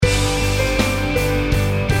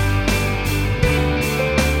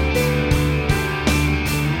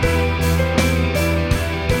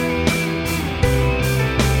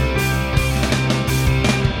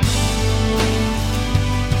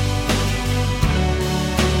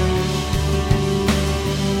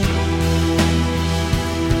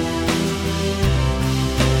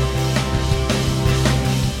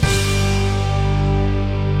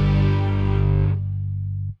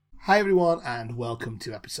Hi everyone and welcome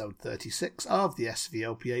to episode 36 of the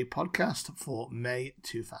SVOPA podcast for May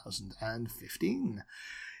 2015.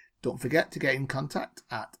 Don't forget to get in contact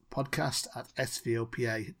at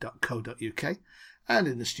podcast@svopa.co.uk, and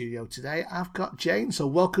in the studio today I've got Jane, so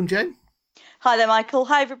welcome Jane. Hi there Michael,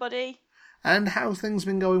 hi everybody. And how's things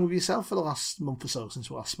been going with yourself for the last month or so since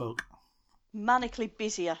we last spoke? Manically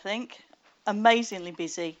busy, I think. Amazingly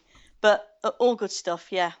busy, but all good stuff,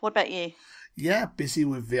 yeah. What about you? Yeah, busy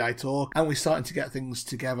with VI Talk, and we're starting to get things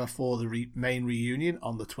together for the main reunion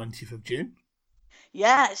on the 20th of June.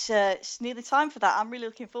 Yeah, it's nearly time for that. I'm really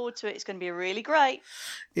looking forward to it. It's going to be really great.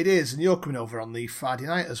 It is, and you're coming over on the Friday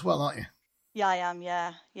night as well, aren't you? Yeah, I am,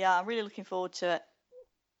 yeah. Yeah, I'm really looking forward to it.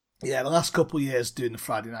 Yeah, the last couple of years doing the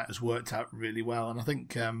Friday night has worked out really well, and I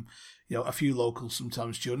think a few locals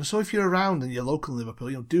sometimes join us. So if you're around and you're local in Liverpool,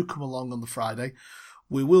 do come along on the Friday.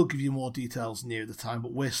 We will give you more details near the time,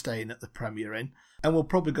 but we're staying at the Premier Inn, and we'll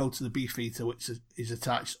probably go to the Beefeater, which is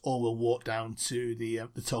attached, or we'll walk down to the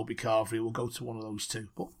Toby Carvery. We'll go to one of those two,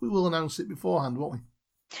 but we will announce it beforehand, won't we?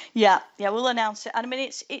 Yeah, we'll announce it. And I mean,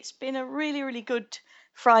 it's been a really, really good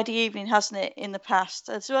Friday evening, hasn't it? In the past,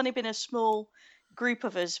 there's only been a small group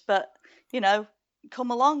of us, but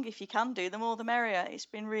come along if you can do. The more the merrier. It's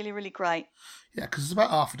been really, really great. Yeah, because there's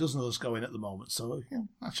about half a dozen of us going at the moment, so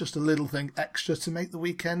that's just a little thing extra to make the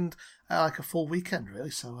weekend like a full weekend,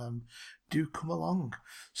 really. So do come along.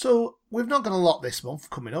 So we've not got a lot this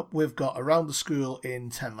month coming up. We've got Around the School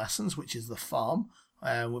in 10 Lessons, which is the farm.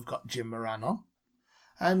 We've got Jim Moran on,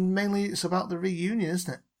 and mainly it's about the reunion,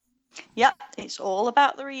 isn't it? Yeah, it's all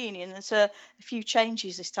about the reunion. There's a few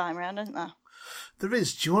changes this time around, isn't there? There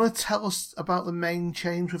is. Do you want to tell us about the main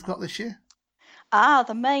change we've got this year?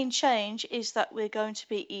 The main change is that we're going to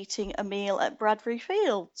be eating a meal at Bradbury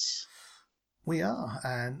Fields. We are,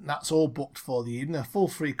 and that's all booked for the evening, a full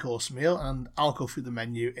 3-course meal, and I'll go through the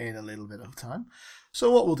menu in a little bit of time.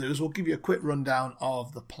 So what we'll do is we'll give you a quick rundown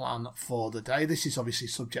of the plan for the day. This is obviously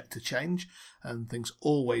subject to change, and things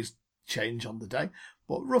always change on the day,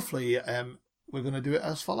 but roughly we're going to do it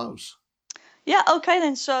as follows. Yeah, okay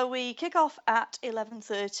then. So we kick off at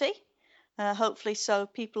 11:30. Hopefully, so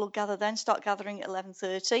people will gather then, start gathering at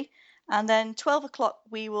 11:30. And then 12 o'clock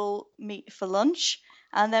we will meet for lunch.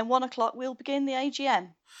 And then 1 o'clock we'll begin the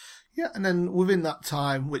AGM. Yeah, and then within that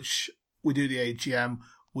time, which we do the AGM,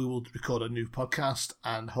 we will record a new podcast.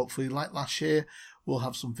 And hopefully, like last year, we'll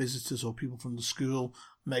have some visitors or people from the school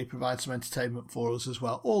may provide some entertainment for us as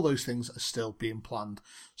well. All those things are still being planned.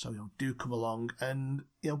 So, do come along. And,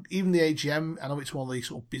 even the AGM, I know it's one of these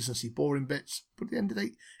sort of businessy, boring bits, but at the end of the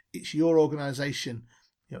day, it's your organisation.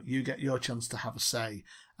 You get your chance to have a say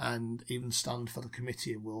and even stand for the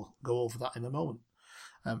committee, and we'll go over that in a moment.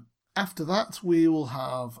 After that, we will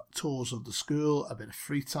have tours of the school, a bit of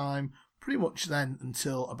free time, pretty much then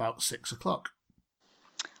until about 6 o'clock.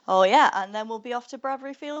 Oh, yeah, and then we'll be off to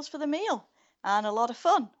Bradbury Fields for the meal. And a lot of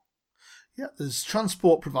fun. Yeah, there's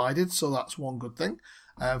transport provided, so that's one good thing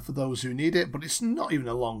for those who need it. But it's not even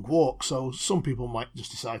a long walk, so some people might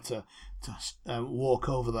just decide to walk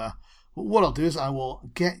over there. But what I'll do is I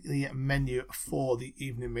will get the menu for the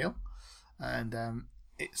evening meal, and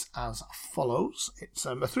it's as follows. It's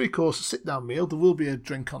a 3-course sit-down meal. There will be a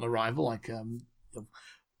drink on arrival, like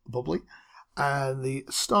bubbly. And the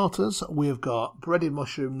starters, we've got breaded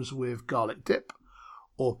mushrooms with garlic dip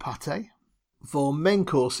or pâté. For main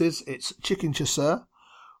courses, it's chicken chasseur,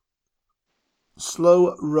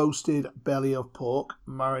 slow roasted belly of pork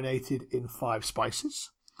marinated in 5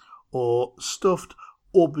 spices, or stuffed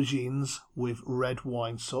aubergines with red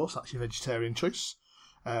wine sauce. That's your vegetarian choice.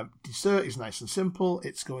 Dessert is nice and simple.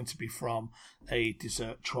 It's going to be from a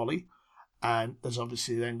dessert trolley, and there's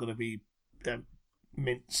obviously then going to be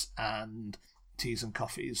mints and teas and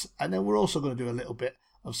coffees. And then we're also going to do a little bit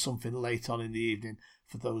of something late on in the evening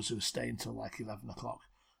for those who are staying till like 11 o'clock.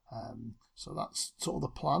 So that's sort of the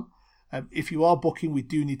plan. If you are booking, we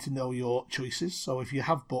do need to know your choices. So if you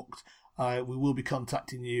have booked, we will be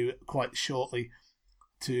contacting you quite shortly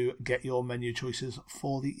to get your menu choices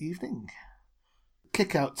for the evening.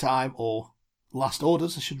 Kick-out time, or last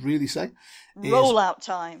orders, I should really say. Roll-out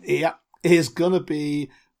time. Yeah, is going to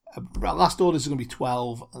be... last orders are going to be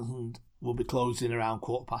 12, and we'll be closing around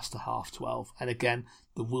 12:15. And again,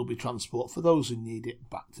 there will be transport for those who need it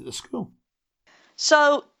back to the school.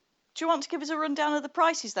 So, do you want to give us a rundown of the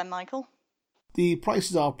prices then, Michael? The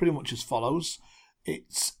prices are pretty much as follows.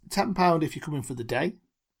 It's £10 if you're coming for the day.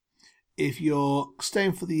 If you're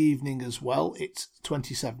staying for the evening as well, it's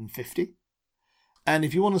 £27.50. And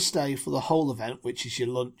if you want to stay for the whole event, which is your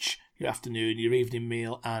lunch, your afternoon, your evening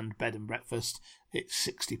meal and bed and breakfast, it's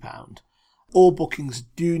 £60. All bookings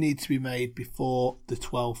do need to be made before the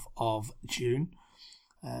 12th of June,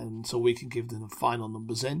 and so we can give them the final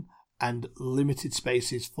numbers in, and limited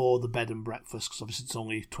spaces for the bed and breakfast, because obviously it's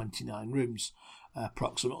only 29 rooms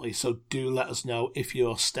approximately. So do let us know if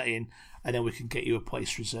you're staying, and then we can get you a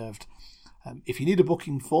place reserved. If you need a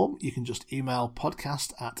booking form, you can just email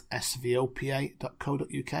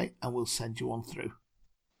podcast@svopa.co.uk and we'll send you one through.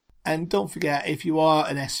 And don't forget, if you are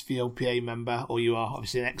an SVOPA member, or you are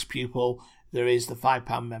obviously an ex-pupil, there is the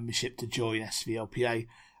 £5 membership to join SVOPA,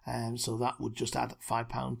 so that would just add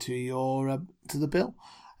 £5 to your to the bill.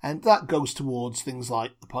 And that goes towards things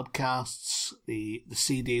like the podcasts, the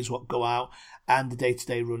CDs, what go out, and the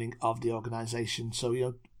day-to-day running of the organisation.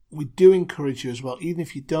 So, we do encourage you as well, even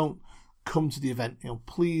if you don't come to the event,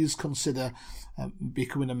 please consider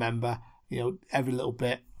becoming a member. Every little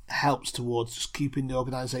bit helps towards just keeping the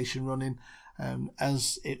organisation running,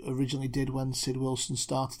 as it originally did when Sid Wilson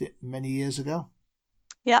started it many years ago.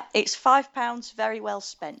 Yeah, it's £5 very well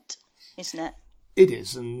spent, isn't it? It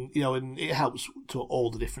is, and and it helps to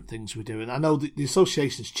all the different things we do. And I know the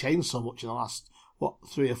association's changed so much in the last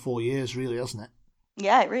 3 or 4 years, really, hasn't it?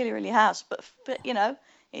 Yeah, it really, really has. But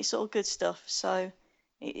it's all good stuff. So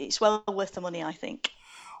it's well worth the money, I think.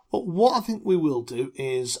 Well, what I think we will do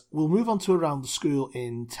is we'll move on to Around the School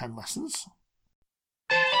in 10 lessons.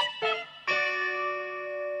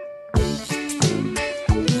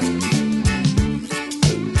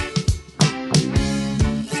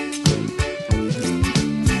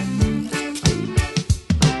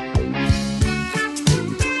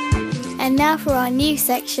 And now for our new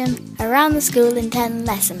section, Around the School in 10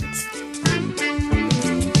 Lessons.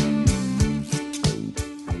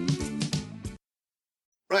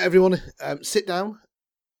 Right, everyone, sit down,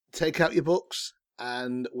 take out your books,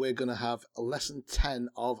 and we're going to have lesson 10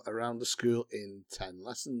 of Around the School in 10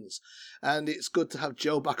 Lessons. And it's good to have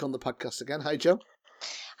Jo back on the podcast again. Hi, Jo.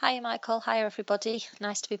 Hi, Michael. Hi, everybody.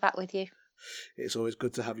 Nice to be back with you. It's always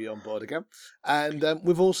good to have you on board again. And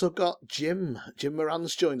we've also got Jim. Jim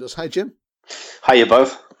Moran's joined us. Hi, Jim. Hi, you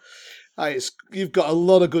both. Hi, you've got a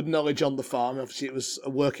lot of good knowledge on the farm. Obviously, it was a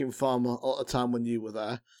working farm a lot of the time when you were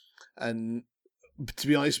there. And to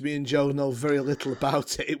be honest, me and Jo know very little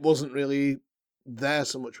about it. It wasn't really there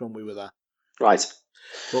so much when we were there. Right.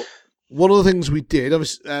 But one of the things we did,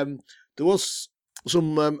 obviously, there was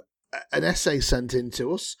some an essay sent in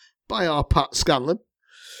to us by our Pat Scanlon.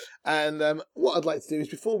 And what I'd like to do is,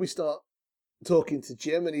 before we start talking to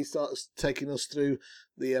Jim and he starts taking us through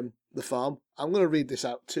the farm, I'm going to read this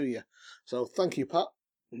out to you. So thank you, Pat.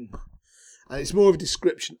 And it's more of a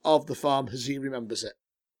description of the farm as he remembers it.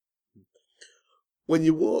 When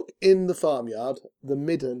you walk in the farmyard, the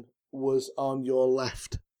midden was on your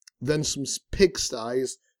left, then some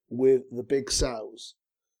pigsties with the big sows.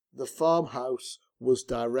 The farmhouse was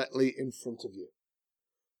directly in front of you.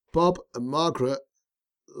 Bob and Margaret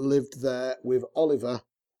lived there with Oliver,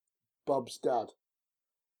 Bob's dad.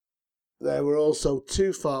 There were also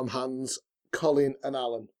 2 farmhands, Colin and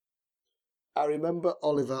Alan. I remember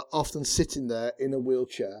Oliver often sitting there in a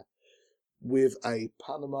wheelchair with a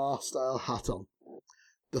Panama-style hat on.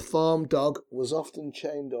 The farm dog was often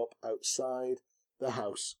chained up outside the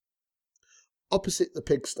house. Opposite the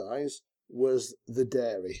pigsties was the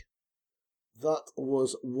dairy. That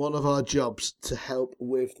was one of our jobs, to help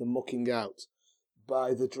with the mucking out.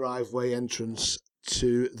 By the driveway entrance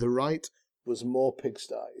to the right was more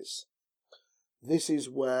pigsties. This is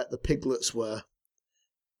where the piglets were.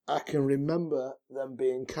 I can remember them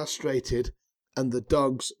being castrated and the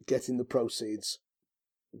dogs getting the proceeds.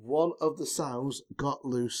 One of the sows got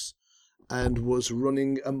loose and was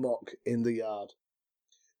running amok in the yard.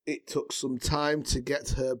 It took some time to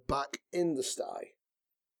get her back in the sty.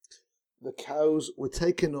 The cows were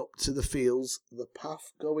taken up to the fields, the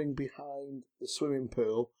path going behind the swimming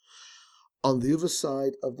pool. On the other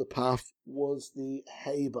side of the path was the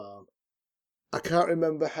hay barn. I can't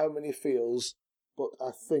remember how many fields, but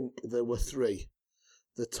I think there were 3.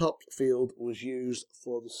 The top field was used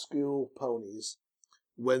for the school ponies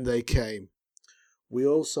when they came. We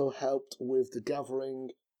also helped with the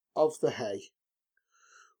gathering of the hay.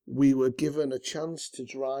 We were given a chance to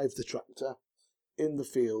drive the tractor in the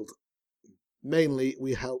field. Mainly,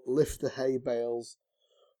 we helped lift the hay bales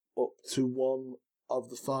up to one of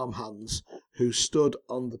the farmhands who stood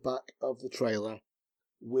on the back of the trailer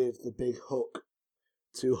with the big hook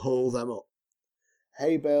to haul them up.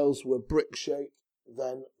 Hay bales were brick-shaped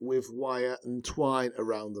then, with wire and twine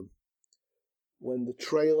around them. When the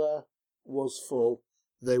trailer was full,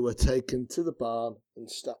 they were taken to the barn and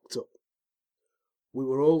stacked up. We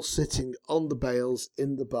were all sitting on the bales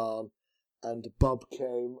in the barn, and Bob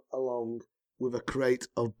came along with a crate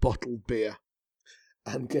of bottled beer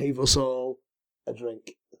and gave us all a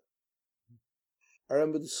drink. I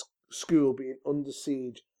remember the school being under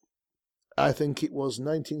siege. I think it was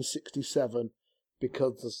 1967,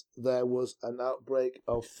 because there was an outbreak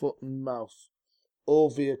of foot and mouth. All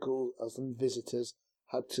vehicles and visitors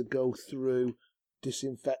had to go through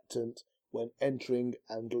disinfectant when entering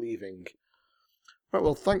and leaving. Right,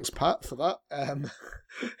 well, thanks, Pat, for that.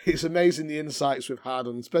 It's amazing the insights we've had,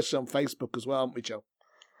 and especially on Facebook as well, haven't we, Joe?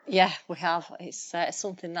 Yeah, we have. It's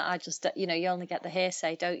something that I just, you only get the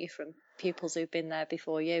hearsay, don't you, from pupils who've been there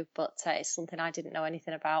before you, but it's something I didn't know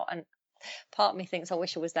anything about. And part of me thinks I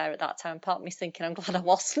wish I was there at that time. Part of me's thinking I'm glad I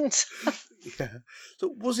wasn't. Yeah.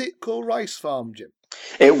 So was it called Rice Farm, Jim?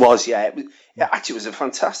 It was, yeah. Actually, it was a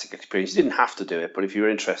fantastic experience. You didn't have to do it, but if you're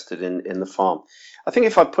interested in the farm, I think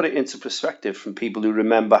if I put it into perspective from people who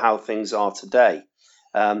remember how things are today,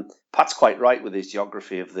 Pat's quite right with his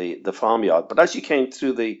geography of the farmyard. But as you came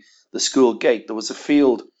through the school gate, there was a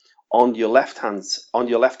field on your left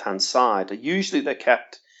hand side. Usually they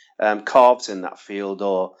kept calves in that field,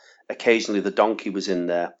 or occasionally the donkey was in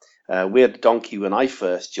there. We had a donkey when I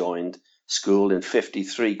first joined school in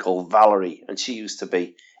 53 called Valerie, and she used to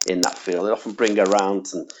be in that field. They'd often bring her around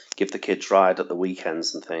and give the kids ride at the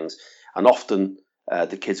weekends and things, and often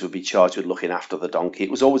the kids would be charged with looking after the donkey.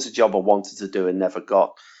 It was always a job I wanted to do and never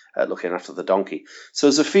got, looking after the donkey. So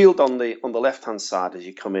there's a field on the left hand side as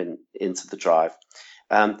you come into the drive.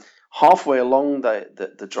 Halfway along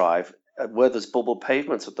the drive, where there's bubble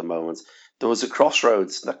pavement at the moment, there was a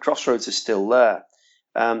crossroads. That crossroads is still there.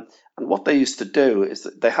 And what they used to do is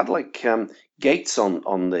that they had like gates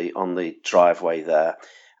on the driveway there,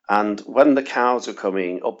 and when the cows were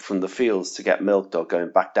coming up from the fields to get milked or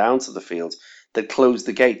going back down to the fields, they'd close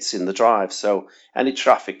the gates in the drive. So any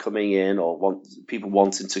traffic coming in or people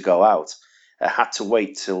wanting to go out had to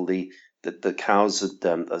wait till the cows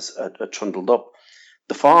had trundled up.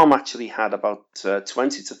 The farm actually had about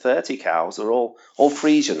 20 to 30 cows. They're all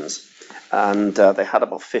Friesians, and they had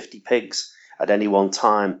about 50 pigs at any one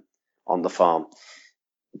time on the farm.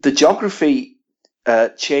 The geography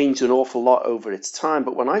changed an awful lot over its time,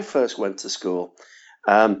 but when I first went to school,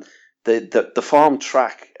 the farm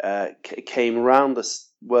track came around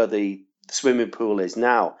where the swimming pool is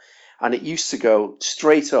now, and it used to go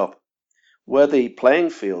straight up where the playing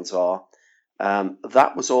fields are.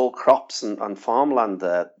 That was all crops and farmland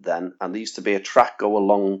there then, and there used to be a track go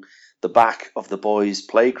along the back of the boys'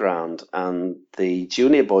 playground and the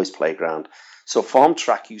junior boys' playground. So farm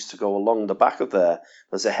track used to go along the back of there.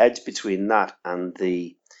 There's a hedge between that and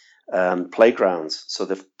the playgrounds. So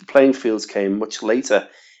the playing fields came much later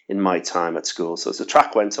in my time at school. So the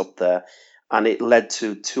track went up there, and it led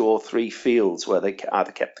to 2 or 3 fields where they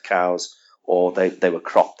either kept the cows or they were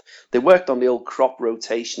cropped. They worked on the old crop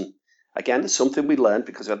rotation. Again, it's something we learned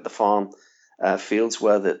because we had the farm fields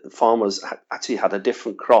where the farmers actually had a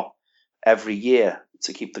different crop every year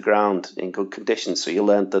to keep the ground in good condition. So you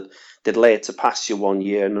learned that they'd lay it to pasture one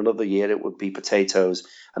year, and another year it would be potatoes,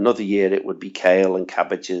 another year it would be kale and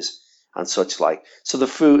cabbages and such like. So the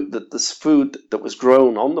food that was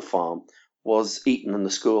grown on the farm was eaten in the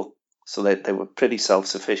school. So they were pretty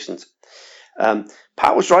self-sufficient.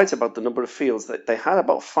 Pat was right about the number of fields. They had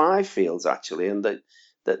about 5 fields actually, and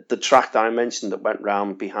the track that I mentioned that went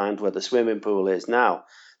round behind where the swimming pool is now,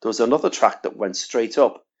 there was another track that went straight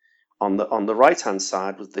up. On the right-hand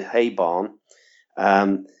side was the hay barn,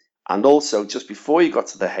 and also just before you got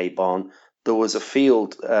to the hay barn, there was a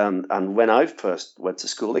field, and when I first went to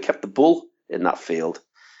school, they kept the bull in that field,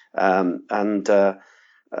 and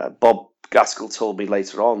Bob Gaskell told me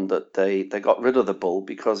later on that they got rid of the bull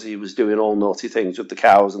because he was doing all naughty things with the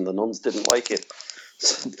cows, and the nuns didn't like it.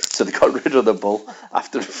 So they got rid of the bull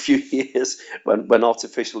after a few years when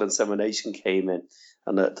artificial insemination came in.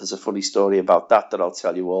 And there's a funny story about that I'll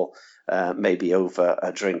tell you all maybe over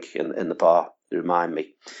a drink in the bar. Remind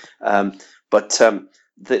me. But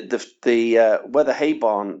where the hay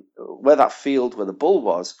barn, where that field where the bull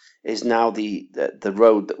was, is now the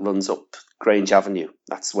road that runs up Grange Avenue.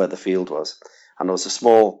 That's where the field was, and there was a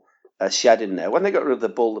small shed in there. When they got rid of the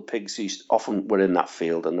bull, the pigs often were in that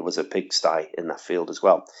field, and there was a pigsty in that field as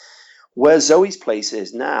well. Where Zoe's place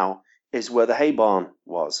is now is where the hay barn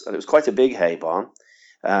was, and it was quite a big hay barn.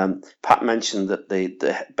 Pat mentioned that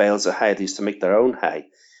the bales of hay, they used to make their own hay,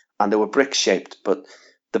 and they were brick shaped, but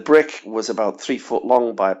the brick was about 3 foot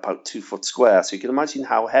long by about 2 foot square. So you can imagine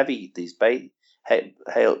how heavy these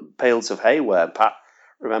bales of hay were. Pat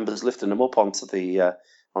remembers lifting them up onto the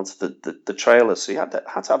trailer. So you had to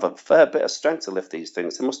have a fair bit of strength to lift these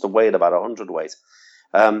things. They must have weighed about 100 weight.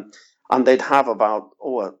 And they'd have about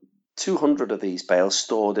 200 of these bales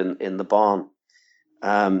stored in the barn.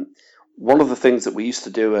 One of the things that we used to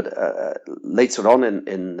do later on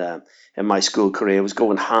in my school career was go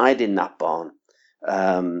and hide in that barn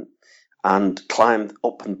and climb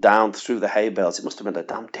up and down through the hay bales. It must have been a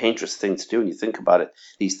damn dangerous thing to do when you think about it.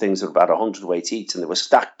 These things are about 100 weight each, and they were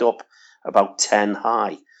stacked up about 10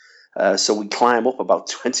 high. So we climb up about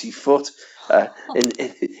 20 foot in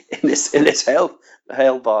this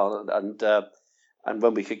hail barn, and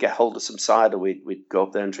when we could get hold of some cider, we'd go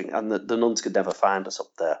up there and drink. And the nuns could never find us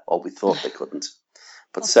up there, or we thought they couldn't.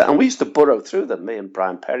 But and we used to burrow through them. Me and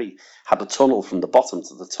Brian Perry had a tunnel from the bottom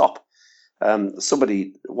to the top.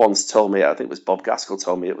 Somebody once told me, I think it was Bob Gaskell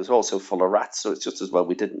told me, it was also full of rats. So it's just as well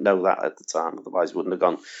we didn't know that at the time. Otherwise, we wouldn't have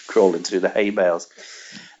gone crawling through the hay bales.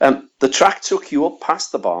 The track took you up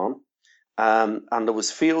past the barn, and there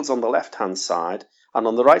was fields on the left-hand side. And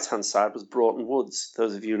on the right-hand side was Broughton Woods.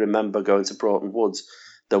 Those of you remember going to Broughton Woods,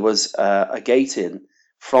 there was a gate in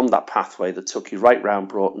from that pathway that took you right round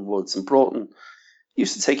Broughton Woods. And Broughton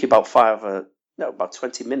used to take you about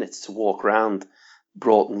 20 minutes to walk round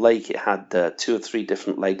Broughton Lake. It had 2 or 3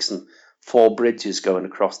 different lakes and 4 bridges going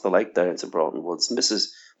across the lake there into Broughton Woods. And Mrs.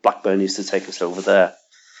 Blackburn used to take us over there.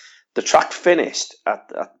 The track finished at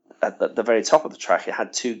the very top of the track. It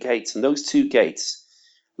had 2 gates, and those 2 gates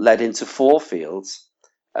led into 4 fields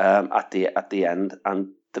at the end, and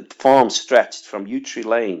the farm stretched from Yew Tree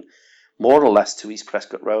Lane more or less to East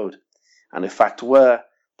Prescott Road. And in fact, where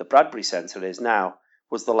the Bradbury Centre is now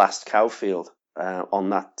was the last cow field on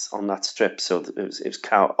that strip. So it was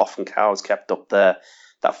often cows kept up there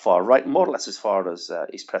that far, right, more or less as far as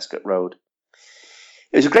East Prescott Road.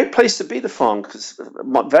 It was a great place to be, the farm, because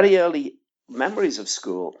my very early memories of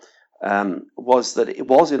school was that it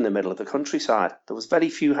was in the middle of the countryside. There was very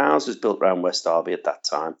few houses built around West Derby at that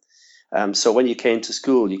time. So when you came to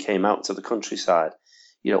school, you came out to the countryside.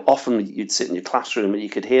 Often you'd sit in your classroom and you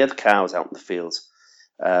could hear the cows out in the fields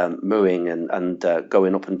mooing and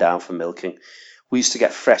going up and down for milking. We used to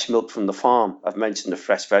get fresh milk from the farm. I've mentioned the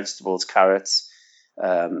fresh vegetables, carrots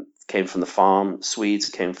came from the farm, Swedes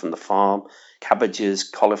came from the farm, cabbages,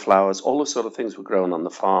 cauliflowers, all those sort of things were grown on the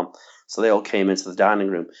farm. So they all came into the dining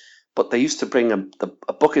room. But they used to bring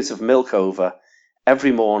a bucket of milk over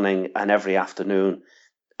every morning and every afternoon.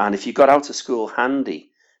 And if you got out of school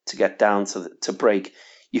handy to get down to break,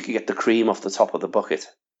 you could get the cream off the top of the bucket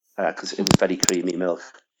because it was very creamy milk.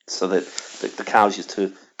 So that the cows used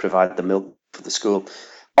to provide the milk for the school.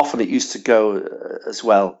 Often it used to go as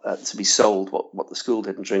well to be sold. What the school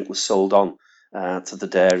didn't drink was sold on to the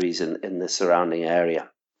dairies in the surrounding area.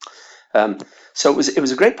 So it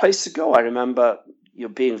was a great place to go. I remember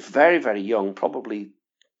being very, very young, probably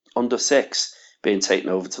under 6, being taken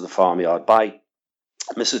over to the farmyard by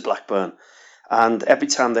Mrs. Blackburn. And every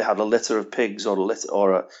time they had a litter of pigs or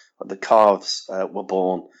the calves were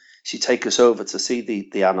born, she'd take us over to see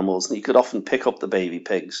the animals. And you could often pick up the baby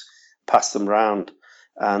pigs, pass them round,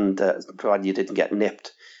 and provided you didn't get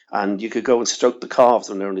nipped. And you could go and stroke the calves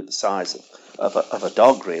when they're only the size of a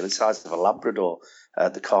dog, really, the size of a Labrador.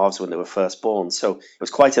 The calves when they were first born. So it was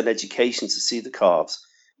quite an education to see the calves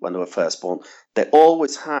when they were first born. They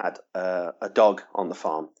always had a dog on the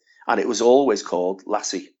farm, and it was always called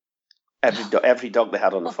Lassie. Every dog they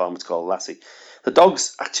had on the farm was called Lassie. The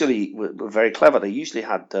dogs actually were very clever. They usually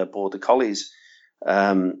had border collies,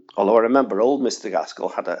 although I remember old Mr. Gaskell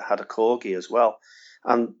had a corgi as well.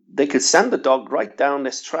 And they could send the dog right down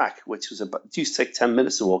this track, which was it used to take 10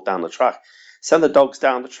 minutes to walk down the track. Send the dogs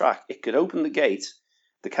down the track. It could open the gate.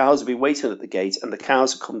 The cows would be waiting at the gate, and the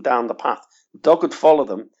cows would come down the path. The dog would follow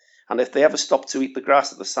them, and if they ever stopped to eat the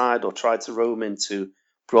grass at the side or tried to roam into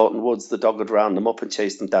Broughton Woods, the dog would round them up and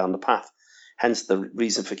chase them down the path. Hence the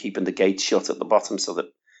reason for keeping the gate shut at the bottom so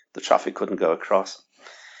that the traffic couldn't go across.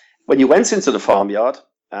 When you went into the farmyard,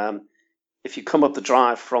 if you come up the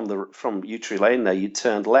drive from Yew Tree Lane there, you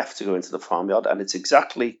turned left to go into the farmyard, and it's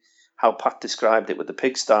exactly how Pat described it, with the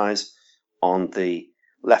pigsties on the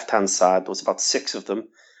left-hand side. There was about 6 of them,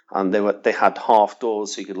 and they had half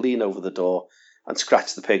doors, so you could lean over the door and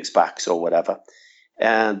scratch the pigs' backs or whatever.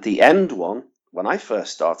 And the end one, when I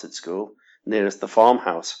first started school, nearest the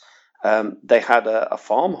farmhouse, they had a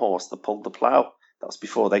farm horse that pulled the plough. That was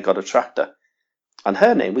before they got a tractor, and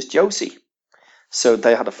her name was Josie. So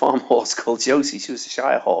they had a farm horse called Josie. She was a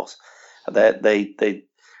Shire horse. They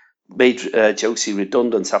made Josie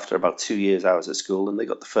redundant after about 2 years I was at school, and they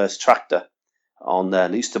got the first tractor on there.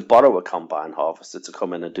 And they used to borrow a combine harvester to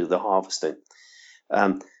come in and do the harvesting.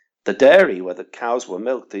 The dairy where the cows were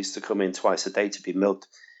milked, they used to come in twice a day to be milked.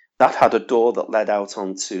 That had a door that led out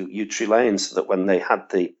onto Yew Tree Lane, so that when they had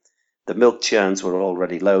the milk churns were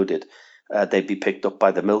already loaded, they'd be picked up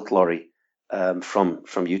by the milk lorry from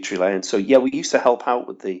Utrey Lane. So yeah, we used to help out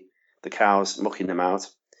with the cows, mucking them out,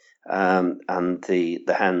 and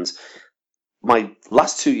the hens. My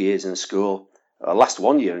last 2 years in school, last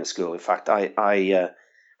 1 year in school, in fact, I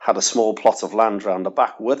had a small plot of land round the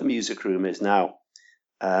back where the music room is now,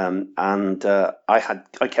 and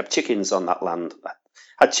I kept chickens on that land.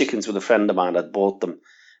 I had chickens with a friend of mine. I'd bought them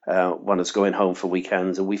when I was going home for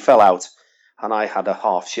weekends, and we fell out, and I had a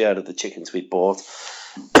half share of the chickens we'd bought.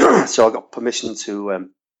 So I got permission to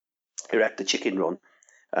erect a chicken run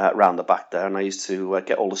round the back there, and I used to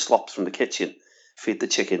get all the slops from the kitchen, feed the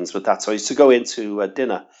chickens with that. So I used to go into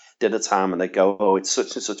dinner time, and they'd go, "Oh, it's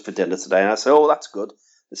such and such for dinner today." And I'd say, "Oh, that's good."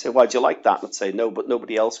 They'd say, "Why do you like that?" And I'd say, "No, but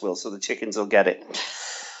nobody else will, so the chickens will get it."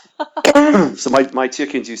 So my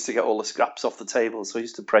chickens used to get all the scraps off the table, so I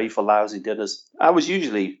used to pray for lousy dinners. I was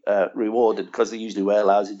usually rewarded because they usually were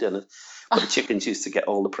lousy dinners, but the chickens used to get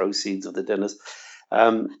all the proceeds of the dinners.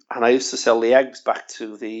 And I used to sell the eggs back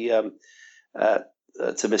to the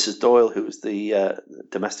to Mrs. Doyle, who was the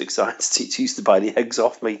domestic science teacher. She used to buy the eggs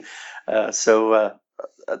off me. So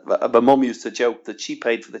my mum used to joke that she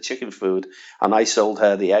paid for the chicken food and I sold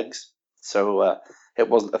her the eggs. So it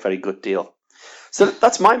wasn't a very good deal. So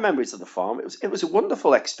that's my memories of the farm. It was a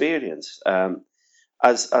wonderful experience.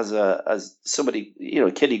 As somebody,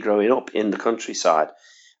 a kiddie growing up in the countryside,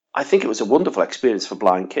 I think it was a wonderful experience for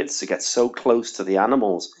blind kids to get so close to the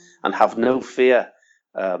animals and have no fear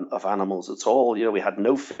of animals at all. We had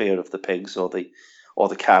no fear of the pigs or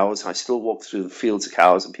the cows. I still walk through the fields of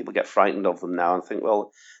cows and people get frightened of them now and think,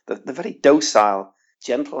 well, they're very docile,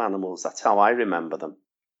 gentle animals. That's how I remember them.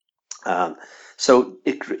 So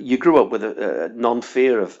you grew up with a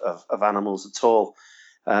non-fear of animals at all.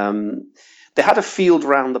 They had a field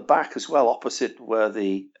round the back as well, opposite where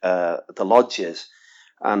the lodge is,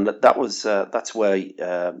 and that's where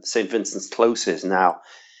St. Vincent's Close is now,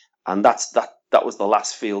 and that was the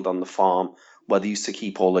last field on the farm where they used to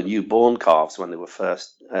keep all the newborn calves when they were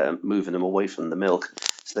first moving them away from the milk.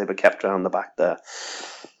 So they were kept around the back there.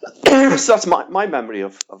 So that's my memory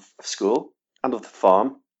of school and of the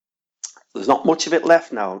farm. There's not much of it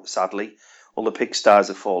left now, sadly. All the pigsties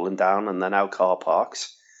have fallen down and they're now car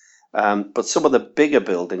parks. But some of the bigger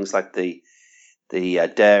buildings, like the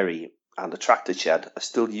dairy and the tractor shed, are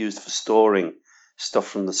still used for storing stuff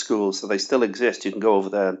from the school. So they still exist. You can go over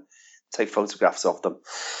there and take photographs of them.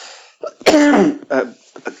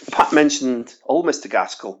 Pat mentioned old Mr.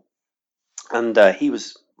 Gaskell, and he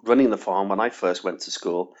was running the farm when I first went to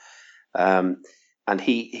school. And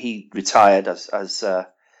he retired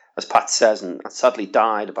as Pat says, and sadly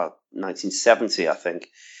died about 1970, I think.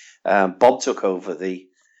 Bob took over the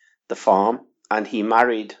farm, and he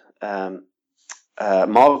married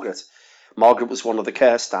Margaret. Margaret was one of the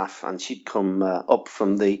care staff, and she'd come up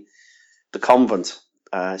from the convent.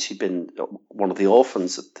 She'd been one of the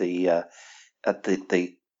orphans at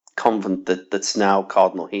the convent that's now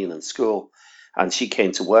Cardinal Heelan School, and she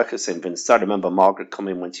came to work at St. Vincent's. I remember Margaret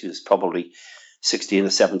coming when she was probably 16 or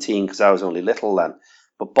 17, because I was only little then.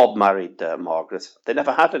 But Bob married Margaret. They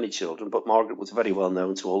never had any children, but Margaret was very well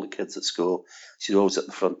known to all the kids at school. She was always at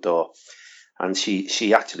the front door. And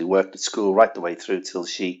she actually worked at school right the way through till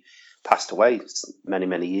she passed away many,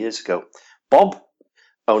 many years ago. Bob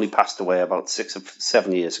only passed away about 6 or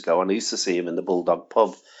 7 years ago, and I used to see him in the Bulldog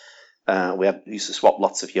pub. We used to swap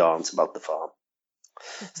lots of yarns about the farm.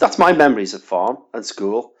 So that's my memories of farm and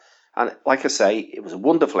school. And like I say, it was a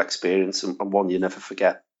wonderful experience and one you never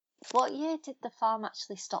forget. What year did the farm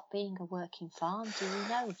actually stop being a working farm? Do you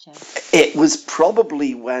know, Joe? It was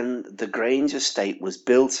probably when the Grange estate was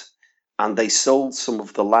built and they sold some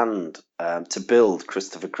of the land to build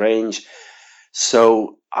Christopher Grange.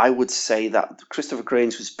 So I would say that Christopher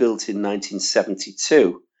Grange was built in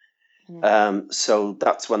 1972. So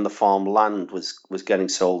that's when the farm land was getting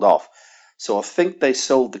sold off. So I think they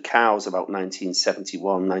sold the cows about 1971,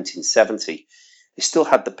 1970. They still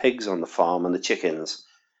had the pigs on the farm and the chickens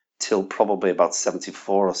till probably about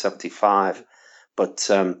 74 or 75, but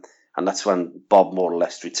and that's when Bob more or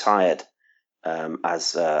less retired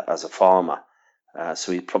as a farmer.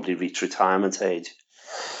 So he probably reached retirement age.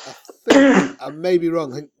 I think I may be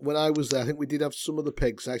wrong. I think when I was there, I think we did have some of the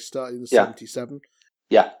pigs. I started in 77.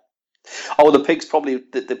 Yeah. Oh, the pigs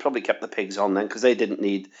they probably kept the pigs on then because they didn't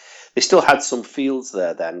need. They still had some fields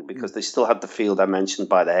there then because they still had the field I mentioned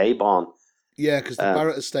by the hay barn. Yeah, because the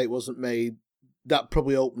Barrett estate wasn't made. That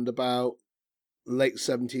probably opened about late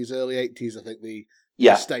 70s, early 80s, I think, the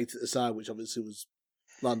estate at the side, which obviously was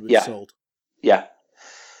land was sold. Yeah.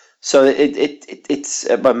 So it's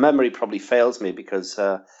my memory probably fails me because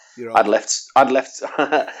You're I'd left I'd left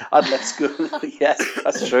school. Yes,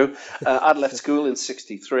 that's true. I'd left school in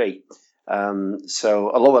 '63.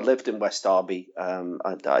 So although I lived in West Derby,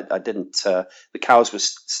 I didn't. The cows were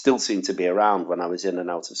still seemed to be around when I was in and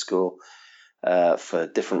out of school for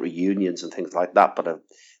different reunions and things like that. But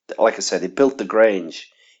like I said, they built the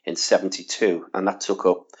Grange in '72, and that took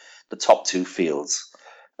up the top two fields.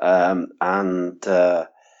 And of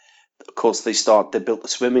course, they built the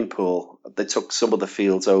swimming pool. They took some of the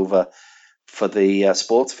fields over for the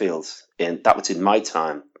sports fields. And that was in my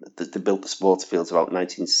time. They built the sports fields about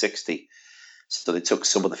 1960. So they took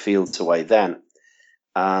some of the fields away then.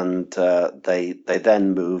 And they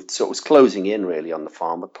then moved. So it was closing in really on the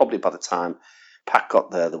farm. But probably by the time Pat got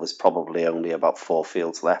there was probably only about 4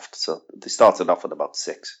 fields left. So they started off with about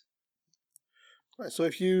 6. Right, so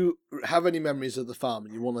if you have any memories of the farm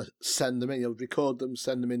and you want to send them in, record them,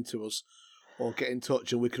 send them in to us, or get in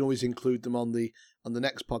touch, and we can always include them on the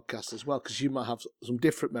next podcast as well, because you might have some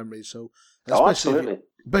different memories. So, Absolutely.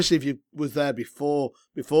 Especially if you was there before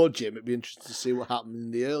Jim, it'd be interesting to see what happened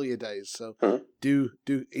in the earlier days. So do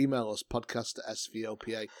email us,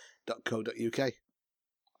 podcast@svopa.co.uk.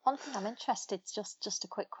 One thing I'm interested, just a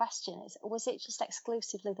quick question, is was it just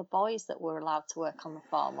exclusively the boys that were allowed to work on the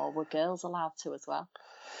farm, or were girls allowed to as well?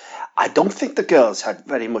 I don't think the girls had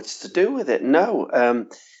very much to do with it, no.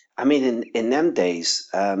 I mean, in them days,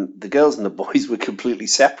 the girls and the boys were completely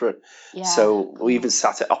separate. Yeah. So we even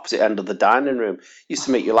sat at opposite end of the dining room. Used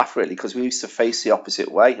to make you laugh, really, because we used to face the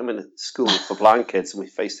opposite way. I mean, school for blind kids, and we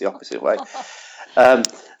faced the opposite way.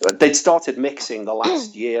 They'd started mixing the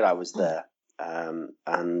last year I was there.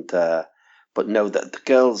 But no, that the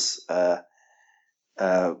girls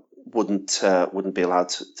wouldn't be allowed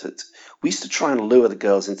to. We used to try and lure the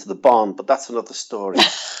girls into the barn, but that's another story.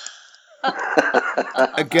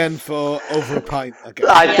 Again, for over a pint. Again.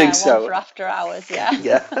 I think so. One for after hours, yeah.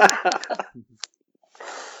 Yeah.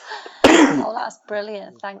 Oh, that's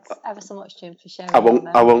brilliant. Thanks ever so much, Jim, for sharing.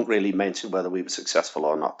 I won't really mention whether we were successful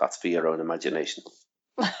or not. That's for your own imagination.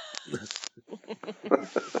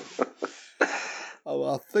 Oh,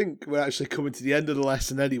 well, I think we're actually coming to the end of the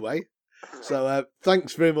lesson anyway. So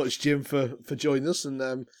thanks very much, Jim, for joining us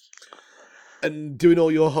and doing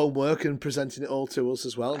all your homework and presenting it all to us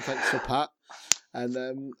as well. And thanks for Pat.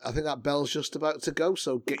 And I think that bell's just about to go.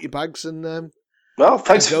 So get your bags and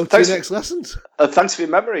thanks. Go to your next lessons. Thanks for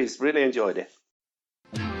your memories. Really enjoyed it.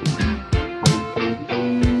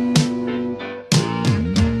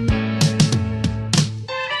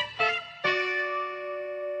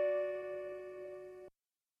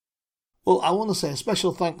 Well, I want to say a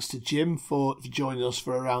special thanks to Jim for joining us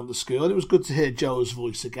for Around the School. And it was good to hear Joe's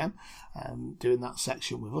voice again, doing that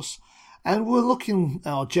section with us. And we're looking,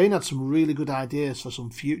 Jane had some really good ideas for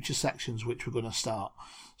some future sections which we're going to start.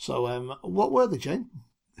 So what were they, Jane?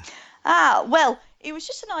 Well, it was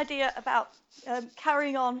just an idea about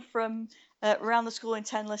carrying on from Around the School in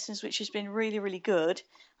 10 lessons, which has been really, really good.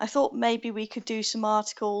 I thought maybe we could do some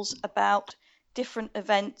articles about different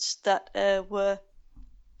events that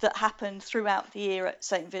happened throughout the year at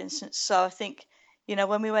St. Vincent's. So I think,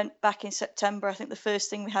 when we went back in September, I think the first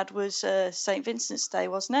thing we had was St. Vincent's Day,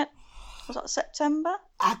 wasn't it? Was that September?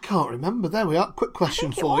 I can't remember. There we are. Quick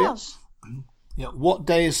question for you. Yeah, what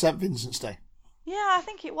day is St. Vincent's Day? Yeah, I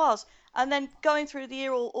think it was. And then going through the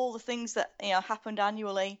year, all the things that happened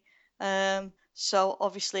annually. So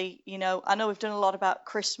obviously, I know we've done a lot about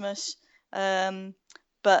Christmas,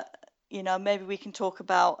 but maybe we can talk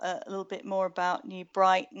about a little bit more about New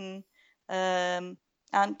Brighton, and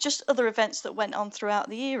just other events that went on throughout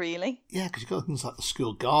the year, really. Yeah, because you've got things like the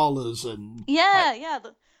school galas and...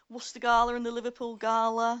 the Worcester Gala and the Liverpool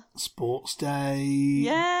Gala. Sports Day.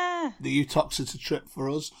 Yeah. The Utoxeter trip for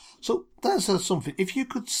us. So there's something. If you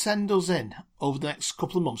could send us in over the next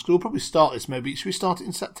couple of months, because we'll probably start this maybe. Should we start it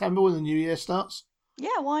in September when the new year starts?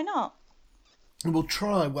 Yeah, why not? And we'll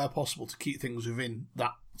try, where possible, to keep things within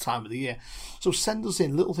that time of the year. So send us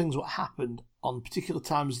in little things what happened on particular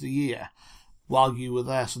times of the year while you were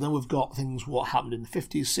there. So then we've got things what happened in the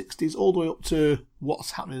 50s, 60s, all the way up to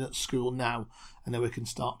what's happening at school now. And then we can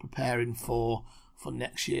start preparing for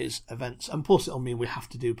next year's events. And plus it'll mean we have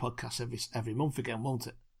to do podcasts every month again, won't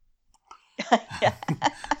it? Yeah.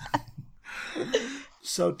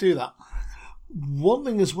 So do that. One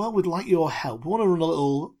thing as well, we'd like your help. We want to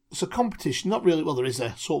run it's a competition, not really, well, there is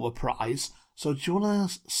a sort of a prize. So do you want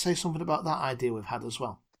to say something about that idea we've had as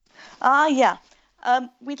well? Yeah.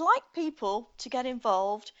 We'd like people to get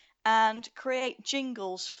involved and create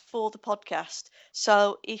jingles for the podcast.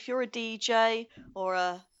 So if you're a DJ or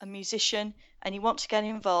a musician and you want to get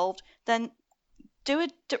involved, then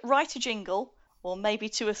write a jingle or maybe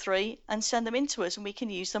 2 or 3, and send them in to us, and we can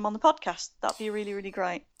use them on the podcast. That'd be really, really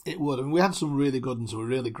great. It would. I mean, we had some really good ones. We're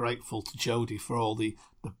really grateful to Jodie for all the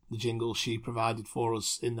jingles she provided for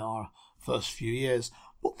us in our first few years.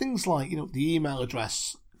 But things like, the email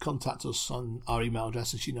address, contact us on our email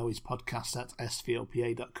address, as you know, is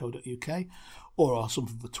podcast@svopa.co.uk, or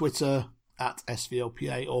something for Twitter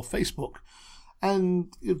 @SVOPA or Facebook.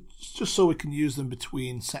 And just so we can use them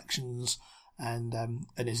between sections and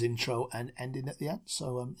his intro and ending at the end.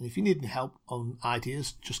 So and if you need any help on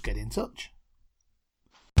ideas, just get in touch.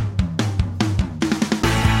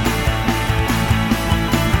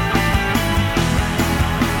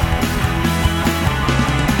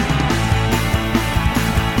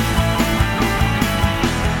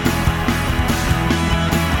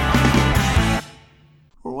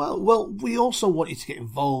 Well, we also want you to get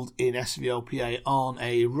involved in SVOPA on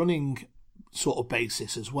a running sort of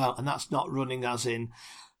basis as well, and that's not running as in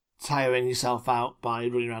tiring yourself out by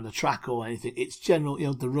running around a track or anything. It's general,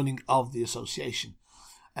 the running of the association.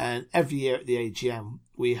 And every year at the AGM,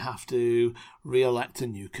 we have to re-elect a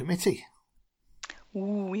new committee.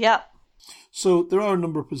 Ooh, yeah. So there are a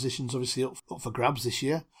number of positions obviously up for grabs this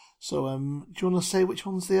year. So do you want to say which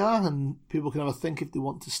ones they are, and people can have a think if they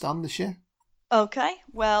want to stand this year? Okay,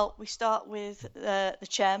 well, we start with the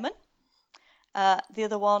chairman. The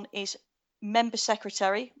other one is member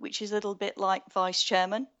secretary, which is a little bit like vice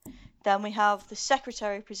chairman. Then we have the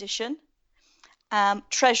secretary position,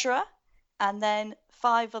 treasurer, and then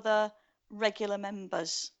 5 other regular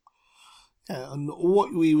members. Yeah, and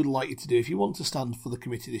what we would like you to do, if you want to stand for the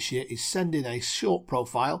committee this year, is send in a short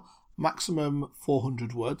profile, maximum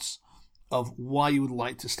 400 words, of why you would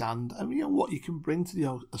like to stand and what you can bring to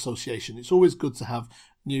the association. It's always good to have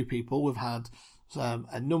new people. We've had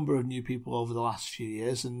a number of new people over the last few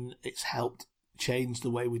years, and it's helped change the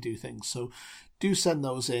way we do things. So do send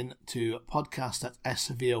those in to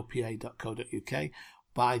podcast@svopa.co.uk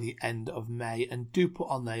by the end of May, and do put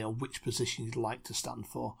on there which position you'd like to stand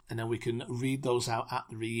for, and then we can read those out at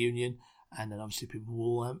the reunion, and then obviously people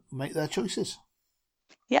will make their choices.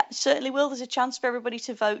 Yeah, certainly will. There's a chance for everybody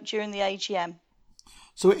to vote during the AGM.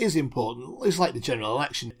 So it is important. It's like the general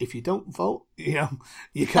election. If you don't vote, you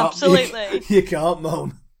can't. Absolutely. You can't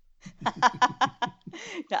moan.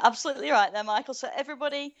 Yeah, absolutely right there, Michael. So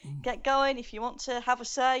everybody, get going. If you want to have a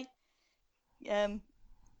say, get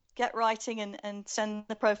writing and send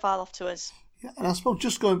the profile off to us. Yeah, and I suppose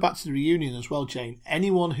just going back to the reunion as well, Jane.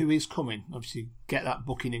 Anyone who is coming, obviously, get that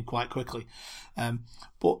booking in quite quickly.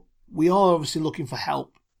 But we are obviously looking for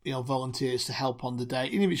help. Volunteers to help on the day,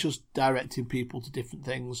 even if it's just directing people to different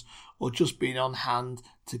things or just being on hand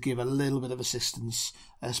to give a little bit of assistance,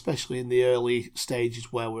 especially in the early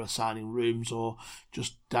stages where we're assigning rooms or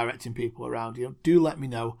just directing people around. Do let me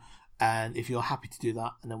know, and if you're happy to do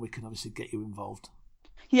that, and then we can obviously get you involved.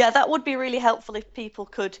 Yeah, that would be really helpful if people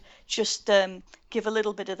could just give a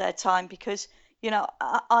little bit of their time, because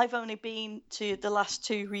I've only been to the last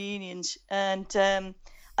 2 reunions, and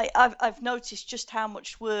I've noticed just how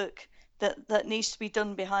much work that needs to be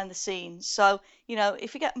done behind the scenes. So,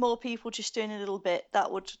 if we get more people just doing a little bit,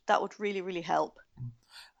 that would really, really help.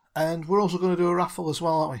 And we're also going to do a raffle as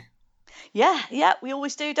well, aren't we? Yeah, we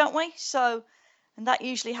always do, don't we? So, and that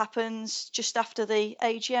usually happens just after the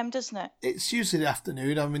AGM, doesn't it? It's usually the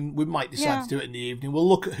afternoon. I mean, we might decide to do it in the evening. We'll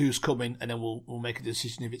look at who's coming, and then we'll make a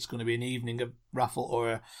decision if it's going to be an evening raffle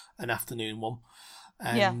or an afternoon one.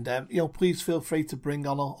 And, please feel free to bring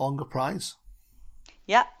on a longer prize.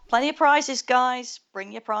 Yeah, plenty of prizes, guys.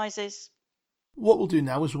 Bring your prizes. What we'll do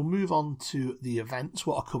now is we'll move on to the events,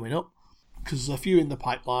 what are coming up, because there's a few in the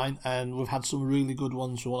pipeline, and we've had some really good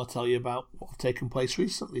ones we want to tell you about what have taken place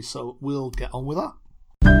recently. So we'll get on with that.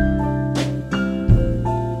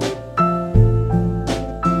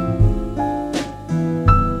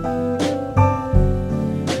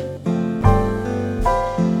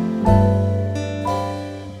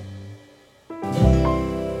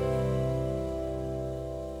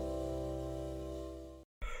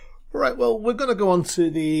 Right, well, we're going to go on to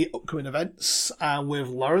the upcoming events with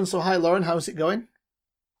Lauren. So, hi, Lauren, how's it going?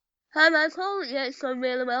 Hi, Michael. Yeah, it's going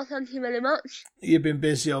really well, thank you very much. You've been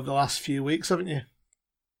busy over the last few weeks, haven't you?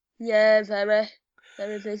 Yeah, very,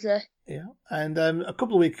 very busy. Yeah, and a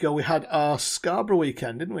couple of weeks ago we had our Scarborough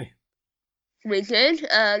weekend, didn't we? We did,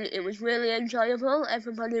 and it was really enjoyable.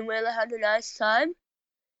 Everybody really had a nice time.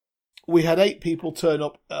 We had 8 people turn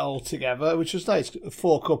up altogether, which was nice,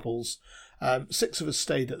 4 couples. 6 of us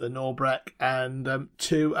stayed at the Norbreck, and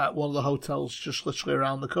 2 at one of the hotels just literally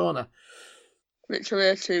around the corner. Literally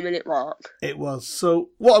a 2-minute walk. It was. So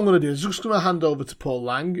what I'm going to do is just going to hand over to Paul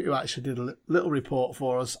Lang, who actually did a little report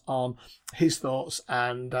for us on his thoughts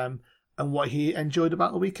and a and what he enjoyed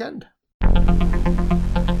about the weekend.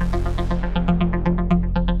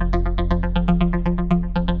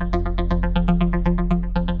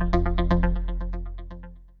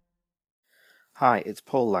 Hi, it's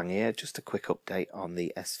Paul Lang here. Just a quick update on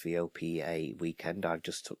the SVOPA weekend I've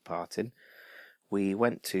just took part in. We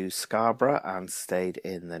went to Scarborough and stayed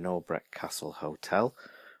in the Norbreck Castle Hotel,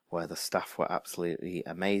 where the staff were absolutely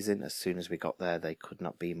amazing. As soon as we got there, they could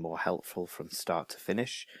not be more helpful from start to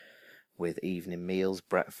finish, with evening meals,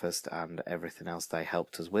 breakfast and everything else they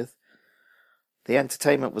helped us with. The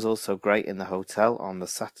entertainment was also great in the hotel. On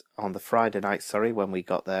the Friday night, when we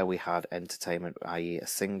got there, we had entertainment, i.e. a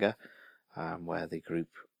singer, where the group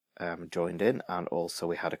joined in, and also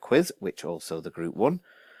we had a quiz, which also the group won.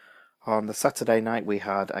 On the Saturday night, we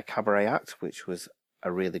had a cabaret act, which was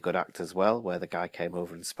a really good act as well, where the guy came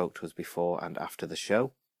over and spoke to us before and after the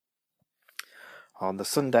show. On the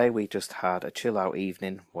Sunday, we just had a chill out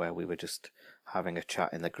evening where we were just having a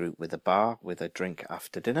chat in the group with a bar with a drink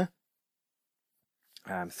after dinner.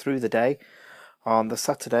 Through the day, on the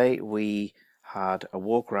Saturday, we had a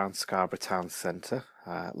walk around Scarborough Town Centre,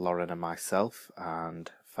 Lauren and myself,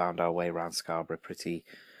 and found our way around Scarborough pretty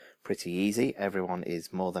easy. Everyone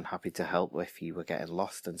is more than happy to help if you were getting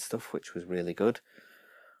lost and stuff, which was really good.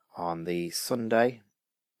 On the Sunday,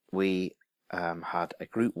 we had a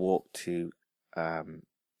group walk to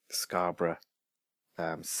Scarborough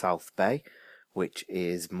South Bay, which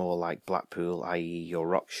is more like Blackpool, i.e. your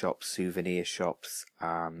rock shops, souvenir shops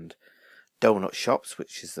and donut shops,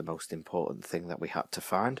 which is the most important thing that we had to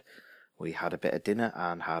find. We had a bit of dinner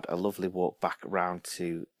and had a lovely walk back around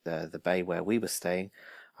to the bay where we were staying,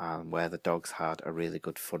 and where the dogs had a really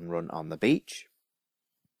good fun run on the beach.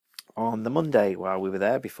 On the Monday, while we were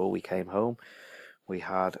there before we came home, we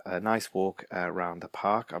had a nice walk around the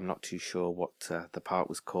park. I'm not too sure what the park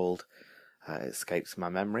was called, it escapes my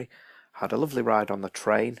memory. Had a lovely ride on the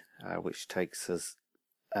train, which takes us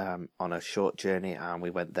on a short journey, and we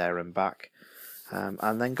went there and back,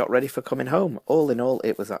 and then got ready for coming home. All in all,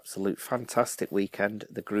 it was absolute fantastic weekend.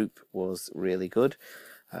 The group was really good.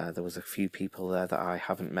 There was a few people there that I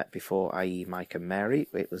haven't met before, i.e. Mike and Mary.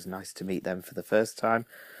 It was nice to meet them for the first time,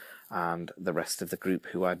 and the rest of the group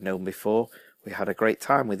who I'd known before. We had a great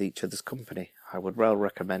time with each other's company. I would well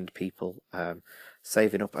recommend people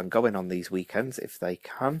saving up and going on these weekends if they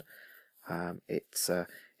can.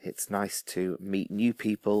 It's nice to meet new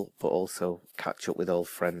people, but also catch up with old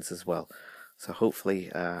friends as well. So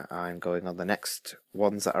hopefully I'm going on the next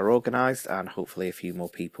ones that are organised, and hopefully a few more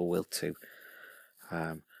people will too.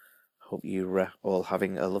 Hope you're all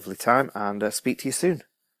having a lovely time, and speak to you soon.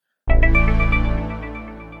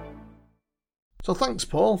 So thanks,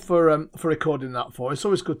 Paul, for recording that for us. It's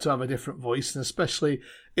always good to have a different voice, and especially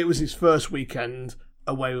it was his first weekend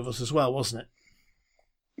away with us as well, wasn't it?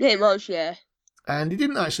 Yeah, it was, yeah. And he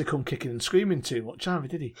didn't actually come kicking and screaming too much, either,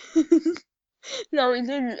 did he? No, he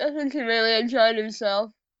didn't. I think he really enjoyed himself.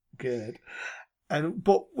 Good.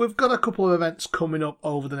 But we've got a couple of events coming up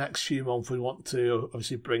over the next few months we want to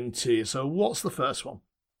obviously bring to you. So what's the first one?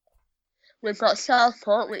 We've got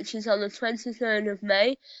Southport, which is on the 23rd of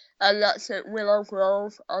May, and that's at Willow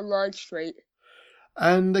Grove on Lloyd Street.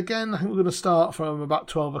 And again, I think we're going to start from about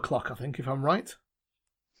 12 o'clock, I think, if I'm right.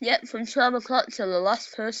 Yep, from 12 o'clock till the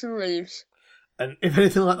last person leaves. And if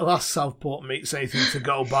anything like the last Southport meet's anything to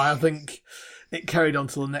go by, I think it carried on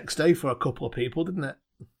till the next day for a couple of people, didn't it?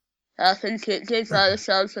 I think it did by the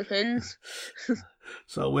sounds of things.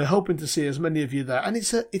 So we're hoping to see as many of you there. And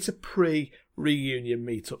it's a pre-reunion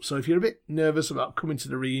meetup. So if you're a bit nervous about coming to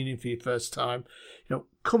the reunion for your first time,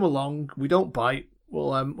 come along. We don't bite. We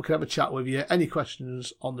can have a chat with you. Any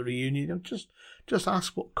questions on the reunion, just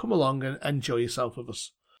ask, but come along and enjoy yourself with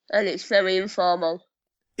us. And it's very informal.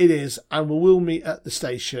 It is, and we will meet at the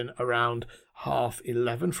station around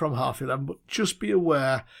 11:30, but just be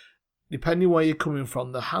aware, depending where you're coming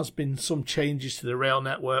from, there has been some changes to the rail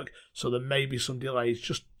network, so there may be some delays.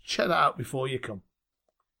 Just check that out before you come.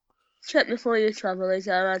 Check before you travel is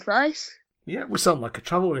our advice. Yeah, we sound like a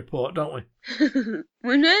travel report, don't we?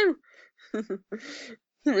 We do.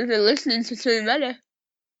 We've been listening to too many.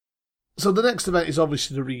 So the next event is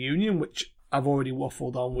obviously the reunion, which I've already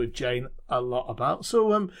waffled on with Jane a lot about.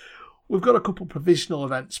 So we've got a couple of provisional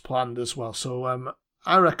events planned as well. So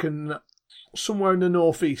I reckon somewhere in the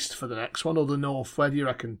northeast for the next one, or the north. Where do you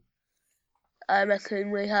reckon? I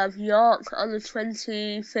reckon we have York on the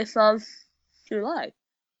 25th of July.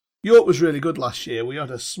 York was really good last year. We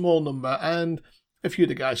had a small number, and a few of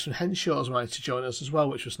the guys from Henshaw's managed to join us as well,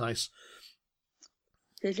 which was nice.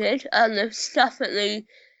 They did, and the staff at the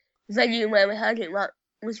venue where we had it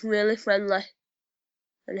was really friendly.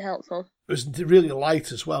 and helpful. It was really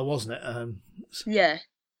light as well, wasn't it? Yeah,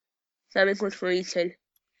 very good for eating.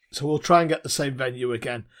 So we'll try and get the same venue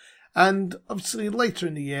again. And obviously later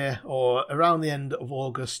in the year or around the end of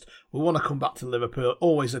August, we want to come back to Liverpool.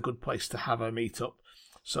 Always a good place to have a meet-up.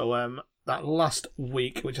 So that last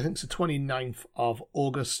week, which I think is the 29th of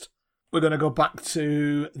August, we're going to go back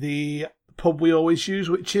to the pub we always use,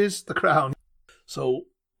 which is the Crown. So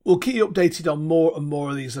we'll keep you updated on more and more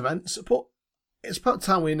of these events, but it's about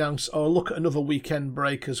time we announce or look at another weekend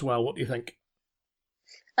break as well. What do you think?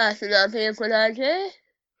 I think that'd be a good idea.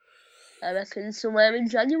 I reckon somewhere in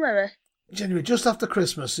January. January, just after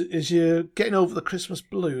Christmas, as you're getting over the Christmas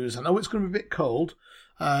blues. I know it's going to be a bit cold,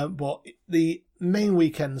 but the main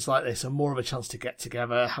weekends like this are more of a chance to get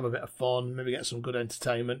together, have a bit of fun, maybe get some good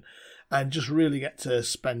entertainment, and just really get to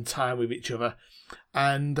spend time with each other.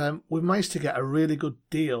 And we've managed to get a really good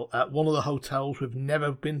deal at one of the hotels we've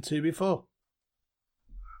never been to before.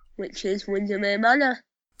 Which is Windermere Manor.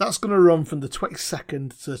 That's going to run from the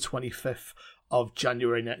 22nd to the 25th of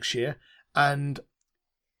January next year. And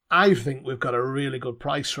I think we've got a really good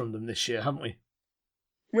price from them this year, haven't we?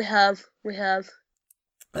 We have.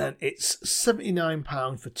 And it's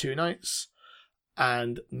 £79 for 2 nights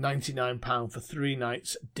and £99 for 3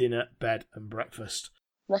 nights, dinner, bed and breakfast.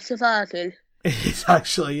 What a bargain. It's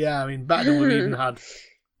actually, yeah, I mean, better than we've even had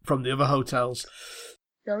from the other hotels.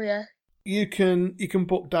 Oh, yeah. You can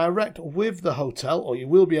book direct with the hotel, or you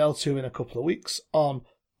will be able to in a couple of weeks, on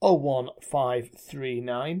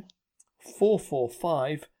 01539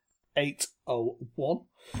 445 801.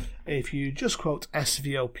 If you just quote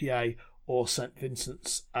SVOPA or St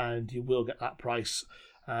Vincent's, and you will get that price.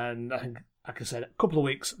 And I think, like I said, a couple of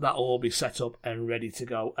weeks, that'll all be set up and ready to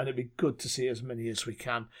go. And it'd be good to see as many as we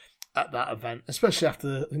can at that event, especially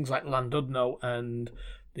after things like Llandudno and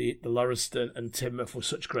the Lauriston and Teignmouth were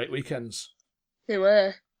such great weekends. They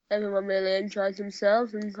were. Everyone really enjoyed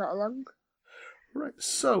themselves and got along. Right,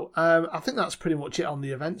 so I think that's pretty much it on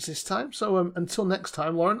the events this time. So until next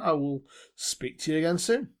time, Lauren, I will speak to you again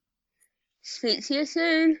soon. Speak to you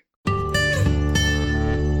soon.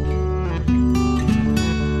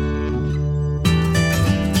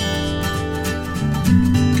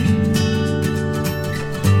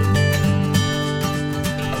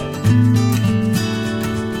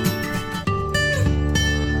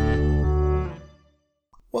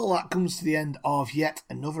 Well, that comes to the end of yet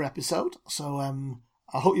another episode. So I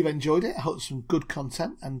hope you've enjoyed it. I hope it's some good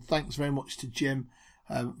content. And thanks very much to Jim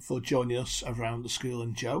for joining us around the school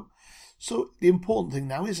and Joe. So the important thing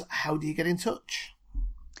now is, how do you get in touch?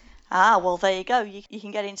 Well, there you go. You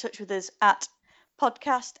can get in touch with us at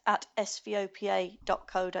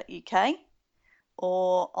podcast@svopa.co.uk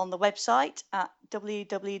or on the website at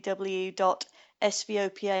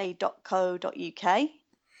www.svopa.co.uk.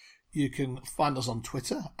 You can find us on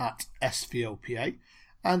Twitter at SVOPA.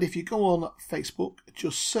 And if you go on Facebook,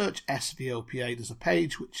 just search SVOPA. There's a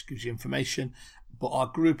page which gives you information. But our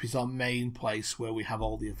group is our main place where we have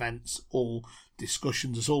all the events, all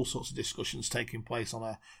discussions. There's all sorts of discussions taking place on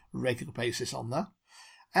a regular basis on there.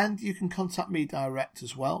 And you can contact me direct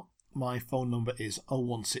as well. My phone number is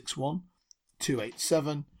 0161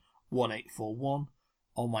 287 1841.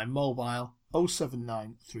 On my mobile,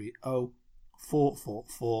 07930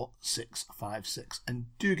 444 656. And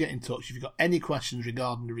do get in touch if you've got any questions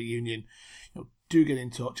regarding the reunion. Do get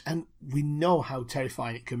in touch. And we know how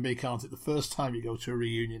terrifying it can be, can't it, the first time you go to a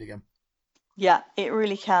reunion again? Yeah, it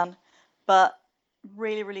really can. But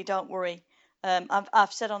really, really don't worry.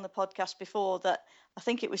 I've said on the podcast before that I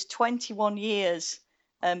think it was 21 years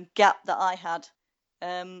gap that I had.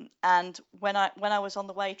 And when I was on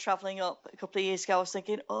the way travelling up a couple of years ago, I was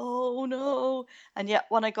thinking, oh no. And yet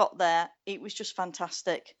when I got there, it was just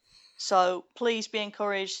fantastic. So please be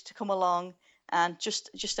encouraged to come along and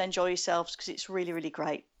just enjoy yourselves, because it's really, really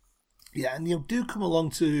great. Yeah, and do come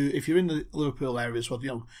along to, if you're in the Liverpool area as well,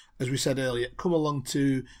 as we said earlier, come along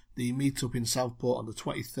to the meet-up in Southport on the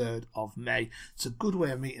 23rd of May. It's a good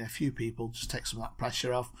way of meeting a few people, just take some of that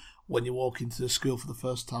pressure off when you walk into the school for the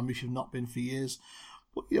first time if you've not been for years.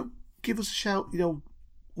 But, give us a shout.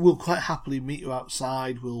 We'll quite happily meet you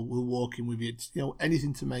outside. We'll walk in with you.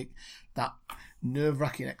 Anything to make that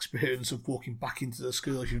nerve-wracking experience of walking back into the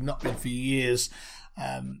school if you've not been for years,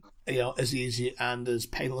 as easy and as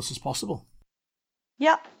painless as possible.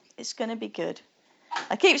 Yep, it's going to be good.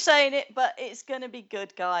 I keep saying it, but it's going to be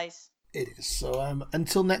good, guys. It is. So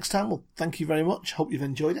until next time, well, thank you very much. Hope you've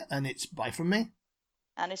enjoyed it, and it's bye from me.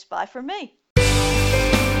 And it's bye from me.